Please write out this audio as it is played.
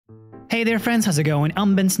Hey there friends, how's it going?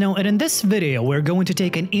 I'm Ben Snow, and in this video we're going to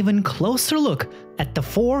take an even closer look at the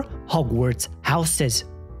 4 Hogwarts houses.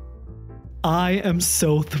 I am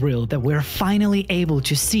so thrilled that we're finally able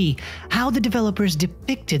to see how the developers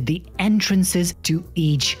depicted the entrances to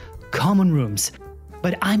each common rooms.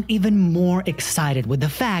 But I'm even more excited with the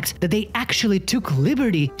fact that they actually took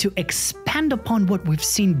liberty to expand upon what we've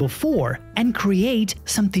seen before and create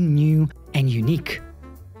something new and unique.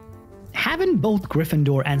 Having both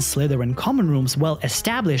Gryffindor and Slytherin common rooms well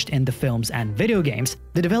established in the films and video games,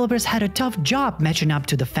 the developers had a tough job matching up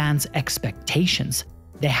to the fans' expectations.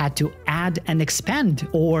 They had to add and expand,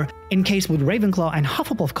 or in case with Ravenclaw and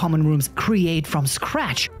Hufflepuff common rooms, create from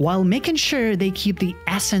scratch, while making sure they keep the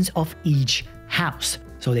essence of each house,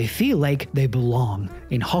 so they feel like they belong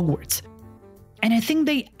in Hogwarts. And I think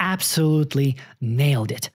they absolutely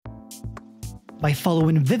nailed it. By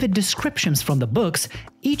following vivid descriptions from the books,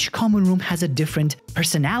 each common room has a different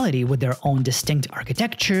personality with their own distinct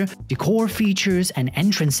architecture, decor features, and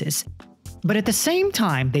entrances. But at the same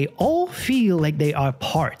time, they all feel like they are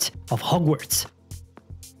part of Hogwarts.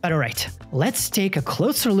 But alright, let's take a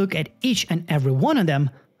closer look at each and every one of them,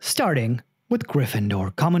 starting with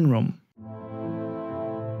Gryffindor common room.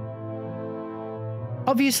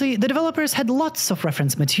 Obviously, the developers had lots of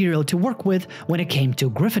reference material to work with when it came to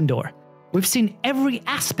Gryffindor. We've seen every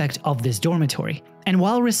aspect of this dormitory, and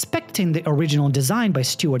while respecting the original design by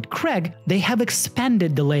Stuart Craig, they have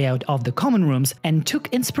expanded the layout of the common rooms and took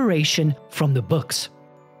inspiration from the books.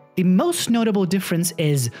 The most notable difference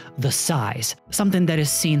is the size, something that is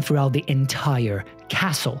seen throughout the entire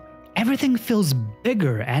castle. Everything feels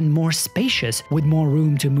bigger and more spacious, with more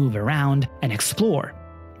room to move around and explore.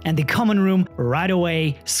 And the common room right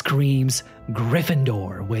away screams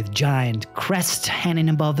Gryffindor, with giant crests hanging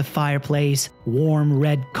above the fireplace, warm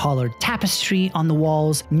red-colored tapestry on the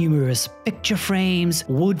walls, numerous picture frames,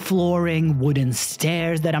 wood flooring, wooden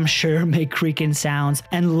stairs that I'm sure make creaking sounds,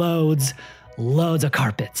 and loads of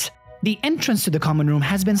carpets. The entrance to the common room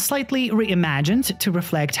has been slightly reimagined to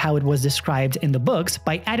reflect how it was described in the books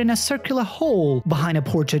by adding a circular hole behind a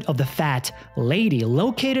portrait of the fat lady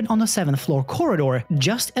located on the 7th floor corridor,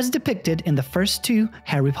 just as depicted in the first 2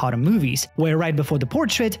 Harry Potter movies, where right before the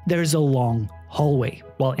portrait there's a long hallway,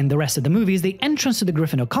 while in the rest of the movies the entrance to the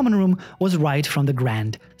Gryffindor common room was right from the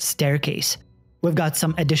grand staircase. We've got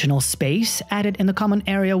some additional space added in the common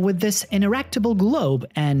area with this interactable globe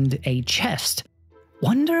and a chest.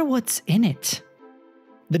 Wonder what's in it?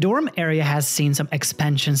 The dorm area has seen some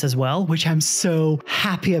expansions as well, which I'm so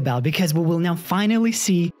happy about because we will now finally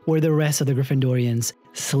see where the rest of the Gryffindorians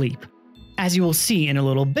sleep. As you will see in a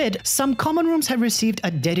little bit, some common rooms have received a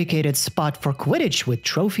dedicated spot for Quidditch with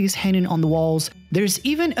trophies hanging on the walls. There's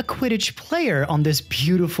even a Quidditch player on this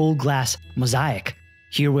beautiful glass mosaic.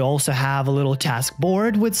 Here we also have a little task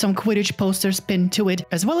board with some Quidditch posters pinned to it,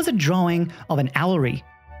 as well as a drawing of an owlery.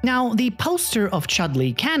 Now, the poster of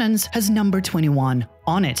Chudley Cannons has number 21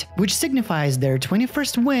 on it, which signifies their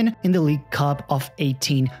 21st win in the League Cup of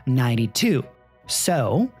 1892.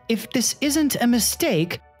 So, if this isn't a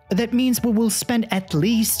mistake, that means we will spend at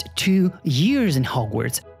least 2 years in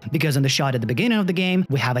Hogwarts, because in the shot at the beginning of the game,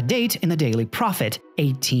 we have a date in the Daily Prophet,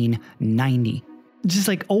 1890. Just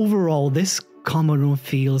like overall, this common room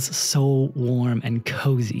feels so warm and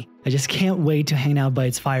cozy. I just can't wait to hang out by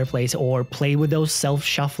its fireplace or play with those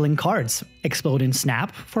self-shuffling cards. Exploding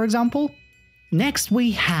Snap, for example. Next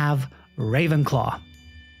we have Ravenclaw.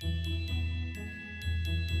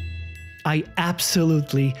 I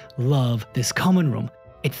absolutely love this common room.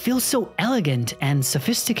 It feels so elegant and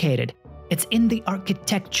sophisticated. It's in the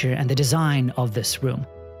architecture and the design of this room.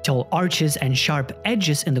 Tall arches and sharp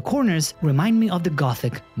edges in the corners remind me of the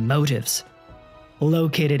Gothic motifs.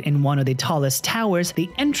 Located in one of the tallest towers, the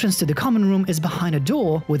entrance to the common room is behind a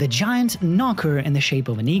door with a giant knocker in the shape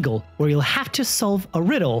of an eagle, where you'll have to solve a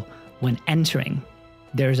riddle when entering.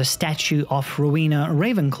 There's a statue of Rowena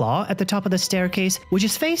Ravenclaw at the top of the staircase, which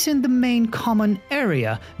is facing the main common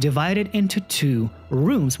area, divided into 2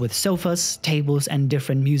 rooms with sofas, tables, and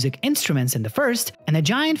different music instruments in the first, and a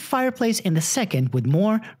giant fireplace in the second with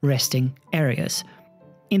more resting areas.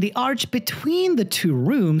 In the arch between the 2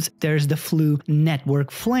 rooms, there's the Floo network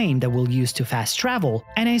flame that we'll use to fast travel,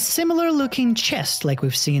 and a similar looking chest like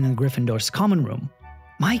we've seen in Gryffindor's common room.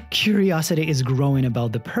 My curiosity is growing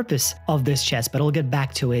about the purpose of this chest, but I'll get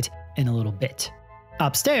back to it in a little bit.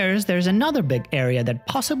 Upstairs, there's another big area that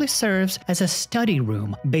possibly serves as a study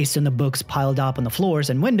room based on the books piled up on the floors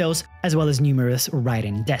and windows, as well as numerous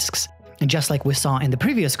writing desks. And just like we saw in the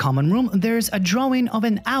previous common room, there's a drawing of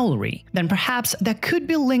an owlery. Then perhaps that could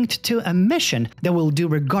be linked to a mission that we'll do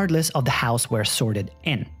regardless of the house we're sorted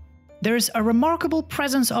in. There's a remarkable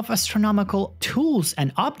presence of astronomical tools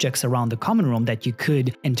and objects around the common room that you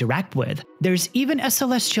could interact with. There's even a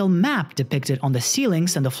celestial map depicted on the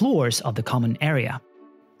ceilings and the floors of the common area.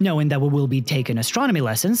 Knowing that we will be taking astronomy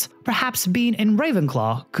lessons, perhaps being in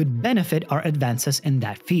Ravenclaw could benefit our advances in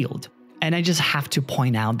that field. And I just have to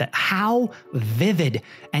point out that how vivid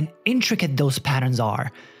and intricate those patterns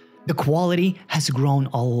are. The quality has grown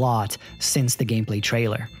a lot since the gameplay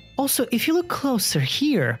trailer. Also, if you look closer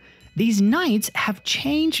here, these knights have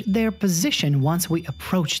changed their position once we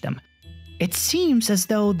approach them. It seems as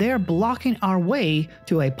though they're blocking our way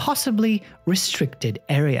to a possibly restricted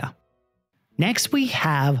area. Next we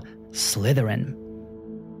have Slytherin.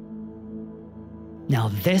 Now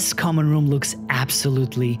this common room looks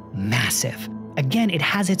absolutely massive. Again, it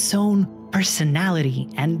has its own personality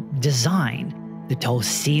and design. The tall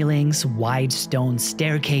ceilings, wide stone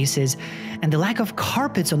staircases, and the lack of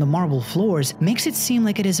carpets on the marble floors makes it seem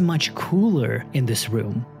like it is much cooler in this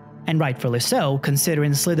room. And rightfully so,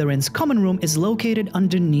 considering Slytherin's common room is located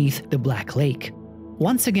underneath the Black Lake.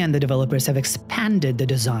 Once again, the developers have expanded the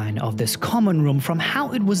design of this common room from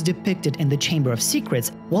how it was depicted in the Chamber of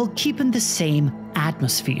Secrets while keeping the same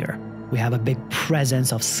atmosphere. We have a big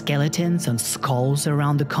presence of skeletons and skulls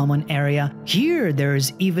around the common area. Here,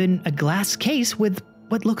 there's even a glass case with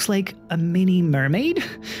what looks like a mini mermaid.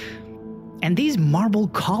 And these marble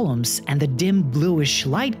columns and the dim bluish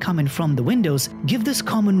light coming from the windows give this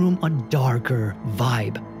common room a darker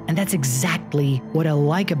vibe. And that's exactly what I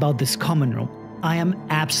like about this common room. I am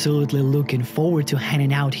absolutely looking forward to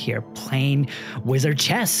hanging out here, playing wizard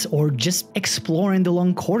chess, or just exploring the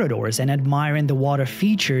long corridors and admiring the water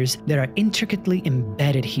features that are intricately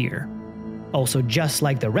embedded here. Also, just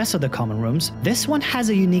like the rest of the common rooms, this one has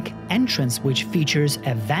a unique entrance which features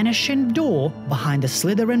a vanishing door behind the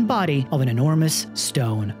Slytherin body of an enormous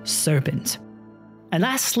stone serpent. And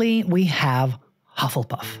lastly, we have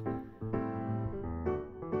Hufflepuff.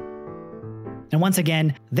 And once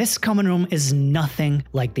again, this common room is nothing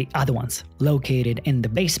like the other ones. Located in the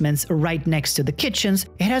basements right next to the kitchens,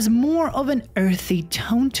 it has more of an earthy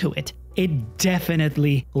tone to it. It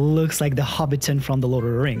definitely looks like the Hobbiton from the Lord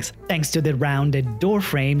of the Rings, thanks to the rounded door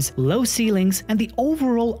frames, low ceilings, and the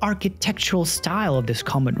overall architectural style of this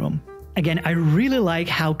common room. Again, I really like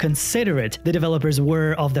how considerate the developers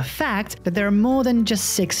were of the fact that there are more than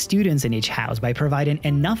just 6 students in each house by providing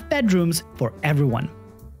enough bedrooms for everyone.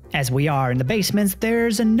 As we are in the basements,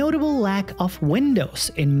 there's a notable lack of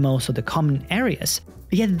windows in most of the common areas,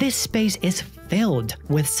 yet this space is filled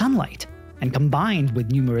with sunlight. And combined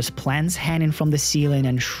with numerous plants hanging from the ceiling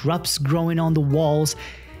and shrubs growing on the walls,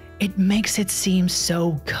 it makes it seem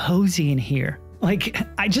so cozy in here. Like,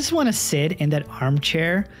 I just want to sit in that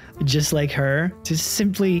armchair, just like her, to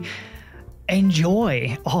simply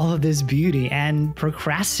enjoy all of this beauty and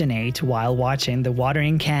procrastinate while watching the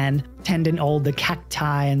watering can, tending all the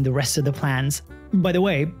cacti and the rest of the plants. By the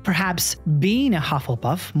way, perhaps being a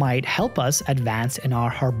Hufflepuff might help us advance in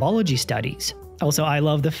our herbology studies. Also, I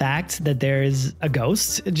love the fact that there's a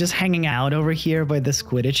ghost just hanging out over here by the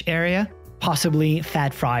Quidditch area, possibly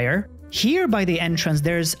Fat Friar. Here by the entrance,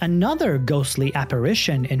 there's another ghostly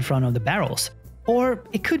apparition in front of the barrels. Or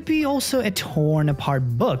it could be also a torn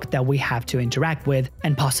apart book that we have to interact with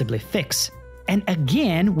and possibly fix. And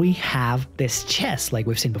again, we have this chest like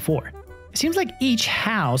we've seen before. It seems like each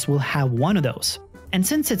house will have one of those. And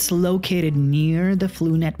since it's located near the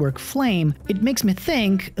Floo Network Flame, it makes me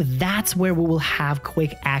think that's where we will have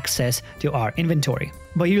quick access to our inventory.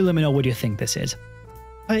 But you let me know what you think this is.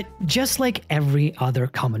 But just like every other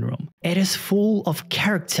common room, it is full of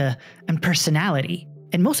character and personality.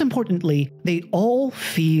 And most importantly, they all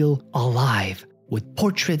feel alive, with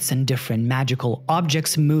portraits and different magical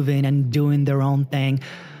objects moving and doing their own thing,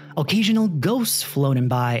 occasional ghosts floating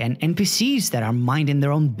by, and NPCs that are minding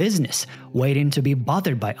their own business, waiting to be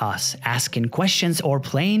bothered by us, asking questions or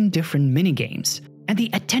playing different minigames. And the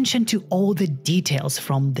attention to all the details,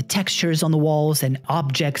 from the textures on the walls and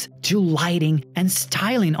objects to lighting and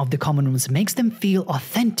styling of the common rooms, makes them feel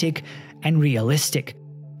authentic and realistic.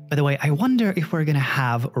 By the way, I wonder if we're gonna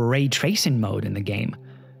have ray tracing mode in the game.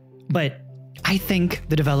 But I think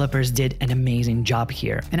the developers did an amazing job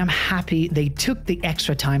here, and I'm happy they took the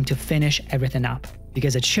extra time to finish everything up,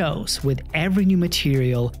 because it shows with every new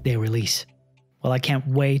material they release. Well, I can't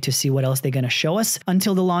wait to see what else they're gonna show us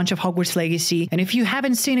until the launch of Hogwarts Legacy, and if you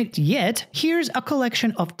haven't seen it yet, here's a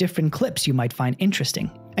collection of different clips you might find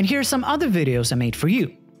interesting. And here are some other videos I made for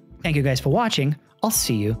you. Thank you guys for watching. I'll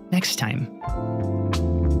see you next time.